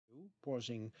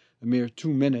pausing a mere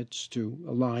 2 minutes to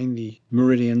align the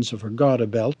meridians of her garter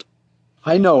belt.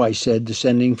 "I know," I said,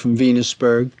 descending from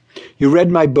Venusberg. "You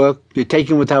read my book, you're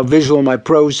taken with how visual my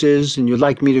prose is, and you'd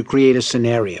like me to create a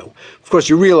scenario. Of course,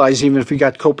 you realize even if we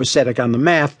got copacetic on the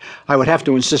math, I would have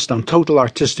to insist on total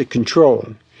artistic control."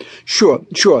 Sure,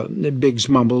 Biggs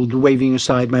mumbled, waving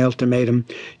aside my ultimatum.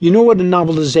 "You know what a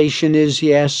novelization is?"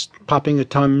 he asked, popping a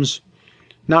Tums.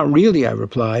 "Not really," I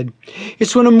replied.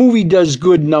 "It's when a movie does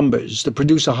good numbers. The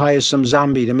producer hires some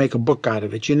zombie to make a book out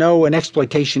of it. You know, an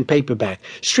exploitation paperback,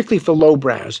 strictly for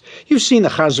lowbrows. You've seen the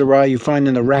chazarah you find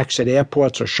in the racks at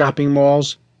airports or shopping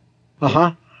malls?"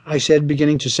 "Uh-huh," I said,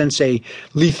 beginning to sense a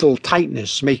lethal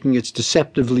tightness making its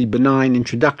deceptively benign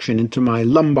introduction into my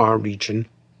lumbar region.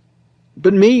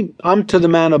 "But me, I'm to the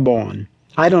manner born.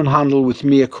 I don't handle with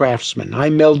mere craftsmen. I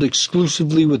meld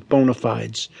exclusively with bona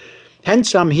fides.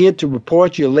 Hence, I'm here to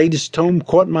report your latest tome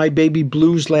caught my baby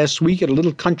blues last week at a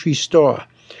little country store.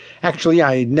 Actually,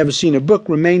 I'd never seen a book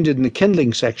remaindered in the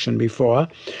kindling section before.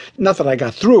 Not that I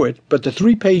got through it, but the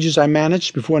 3 pages I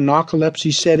managed before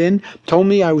narcolepsy set in told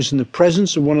me I was in the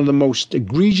presence of one of the most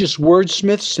egregious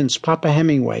wordsmiths since Papa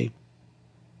Hemingway."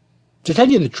 "To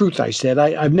tell you the truth," I said,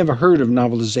 I've never heard of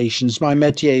novelizations. My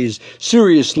métier is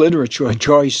serious literature,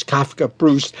 Joyce, Kafka,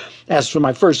 Proust. As for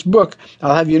my first book,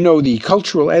 I'll have you know the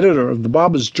cultural editor of the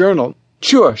Barber's Journal.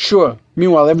 Sure.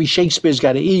 Meanwhile, every Shakespeare's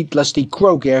got to eat, lest he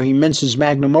croak ere he minces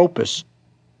magnum opus."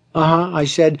 "Uh-huh," I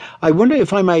said. "I wonder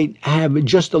if I might have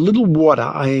just a little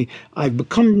water. I've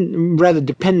become rather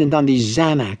dependent on these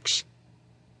Xanax."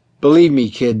 "Believe me,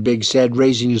 kid," Biggs said,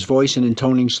 raising his voice and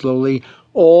intoning slowly,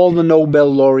 "all the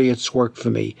Nobel laureates work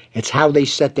for me. It's how they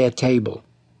set their table."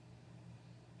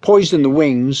 Poised in the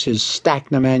wings, his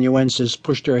stachnamanuensis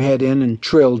pushed her head in and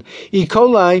trilled, "E.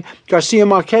 coli, Garcia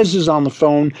Marquez is on the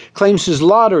phone, claims his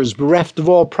larder is bereft of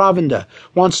all provender,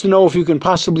 wants to know if you can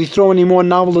possibly throw any more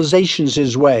novelizations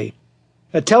his way."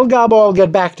 "Tell Gabo I'll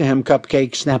get back to him,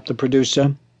 Cupcake," snapped the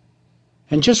producer.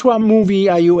 "And just what movie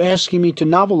are you asking me to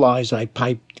novelize?" I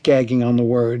piped, gagging on the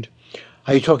word.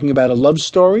 "Are you talking about a love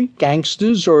story,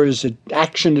 gangsters, or is it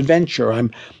action-adventure?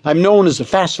 I'm known as a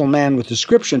facile man with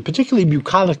description, particularly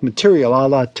bucolic material a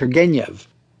la Turgenev."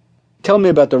 "Tell me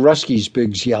about the Ruskies,"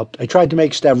 Biggs yelped. "I tried to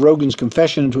make Stavrogin's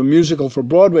Confession into a musical for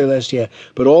Broadway last year,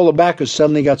 but all the backers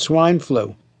suddenly got swine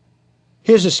flu."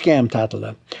 "Here's a scam,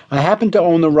 Tatala. I happen to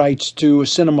own the rights to a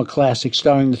cinema classic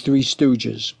starring the Three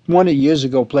Stooges. Won it years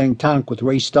ago playing tank with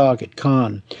Ray Stark at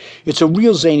Cannes. It's a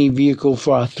real zany vehicle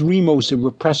for our 3 most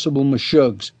irrepressible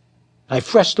mashugs. I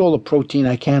freshed all the protein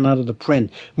I can out of the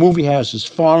print, movie houses,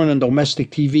 foreign and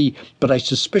domestic TV, but I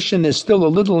suspicion there's still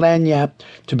a little lagniappe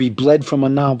to be bled from a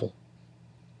novel."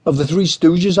 "Of the Three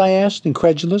Stooges?" I asked,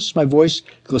 incredulous, my voice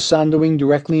glissandoing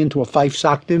directly into a Fife's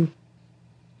octave.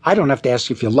 "I don't have to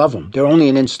ask if you love them. They're only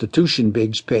an institution,"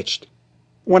 Biggs pitched.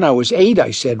 "When I was 8,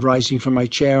 I said, rising from my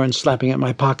chair and slapping at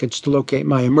my pockets to locate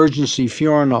my emergency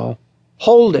Fiorinol.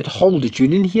 Hold it. You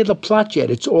didn't hear the plot yet.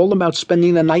 It's all about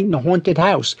spending the night in a haunted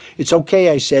house." "It's okay,"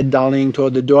 I said, dollying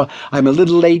toward the door. "I'm a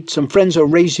little late. Some friends are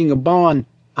raising a barn."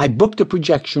 "I booked a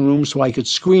projection room so I could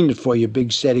screen it for you,"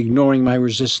 Biggs said, ignoring my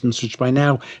resistance, which by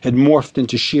now had morphed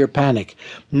into sheer panic.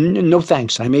 No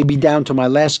thanks. I may be down to my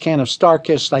last can of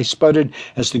Starkist," I sputtered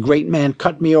as the great man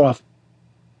cut me off.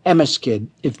 "Emma's kid,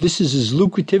 if this is as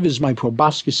lucrative as my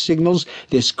proboscis signals,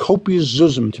 there's copious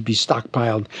zuzum to be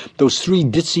stockpiled. Those 3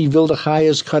 ditzy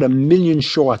Wildechayas cut 1,000,000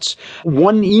 shorts.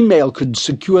 1 email could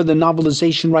secure the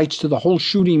novelization rights to the whole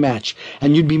shooting match,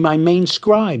 and you'd be my main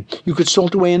scribe. You could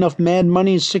salt away enough mad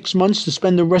money in 6 months to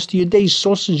spend the rest of your days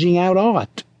sausaging out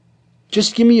art.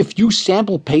 Just give me a few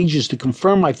sample pages to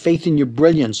confirm my faith in your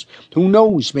brilliance. Who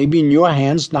knows, maybe in your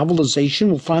hands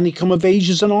novelization will finally come of age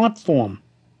as an art form."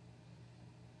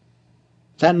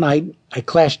 That night, I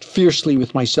clashed fiercely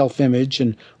with my self-image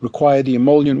and required the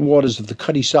emollient waters of the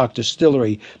Cutty Sock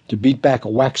distillery to beat back a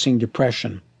waxing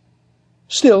depression.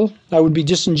 Still, I would be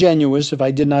disingenuous if I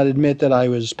did not admit that I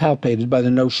was palpated by the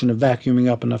notion of vacuuming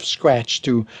up enough scratch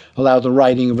to allow the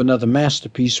writing of another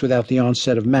masterpiece without the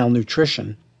onset of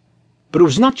malnutrition. But it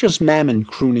was not just mammon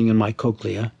crooning in my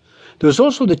cochlea. There was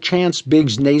also the chance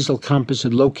Biggs' nasal compass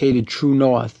had located true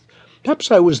north.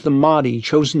 Perhaps I was the Mahdi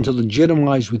chosen to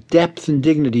legitimize with depth and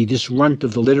dignity this runt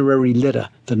of the literary litter,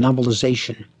 the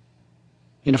novelization.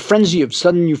 In a frenzy of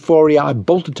sudden euphoria, I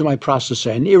bolted to my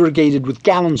processor and, irrigated with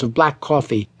gallons of black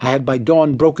coffee, I had by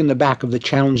dawn broken the back of the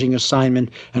challenging assignment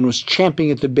and was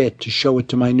champing at the bit to show it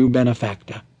to my new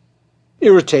benefactor.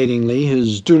 Irritatingly,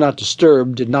 his do not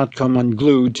disturb did not come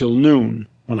unglued till noon,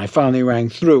 when I finally rang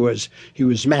through as he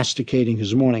was masticating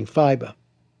his morning fiber.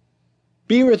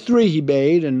 "Beer at 3, he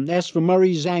bade, and asked for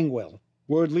Murray Zangwell.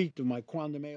 Word leaked of my quondam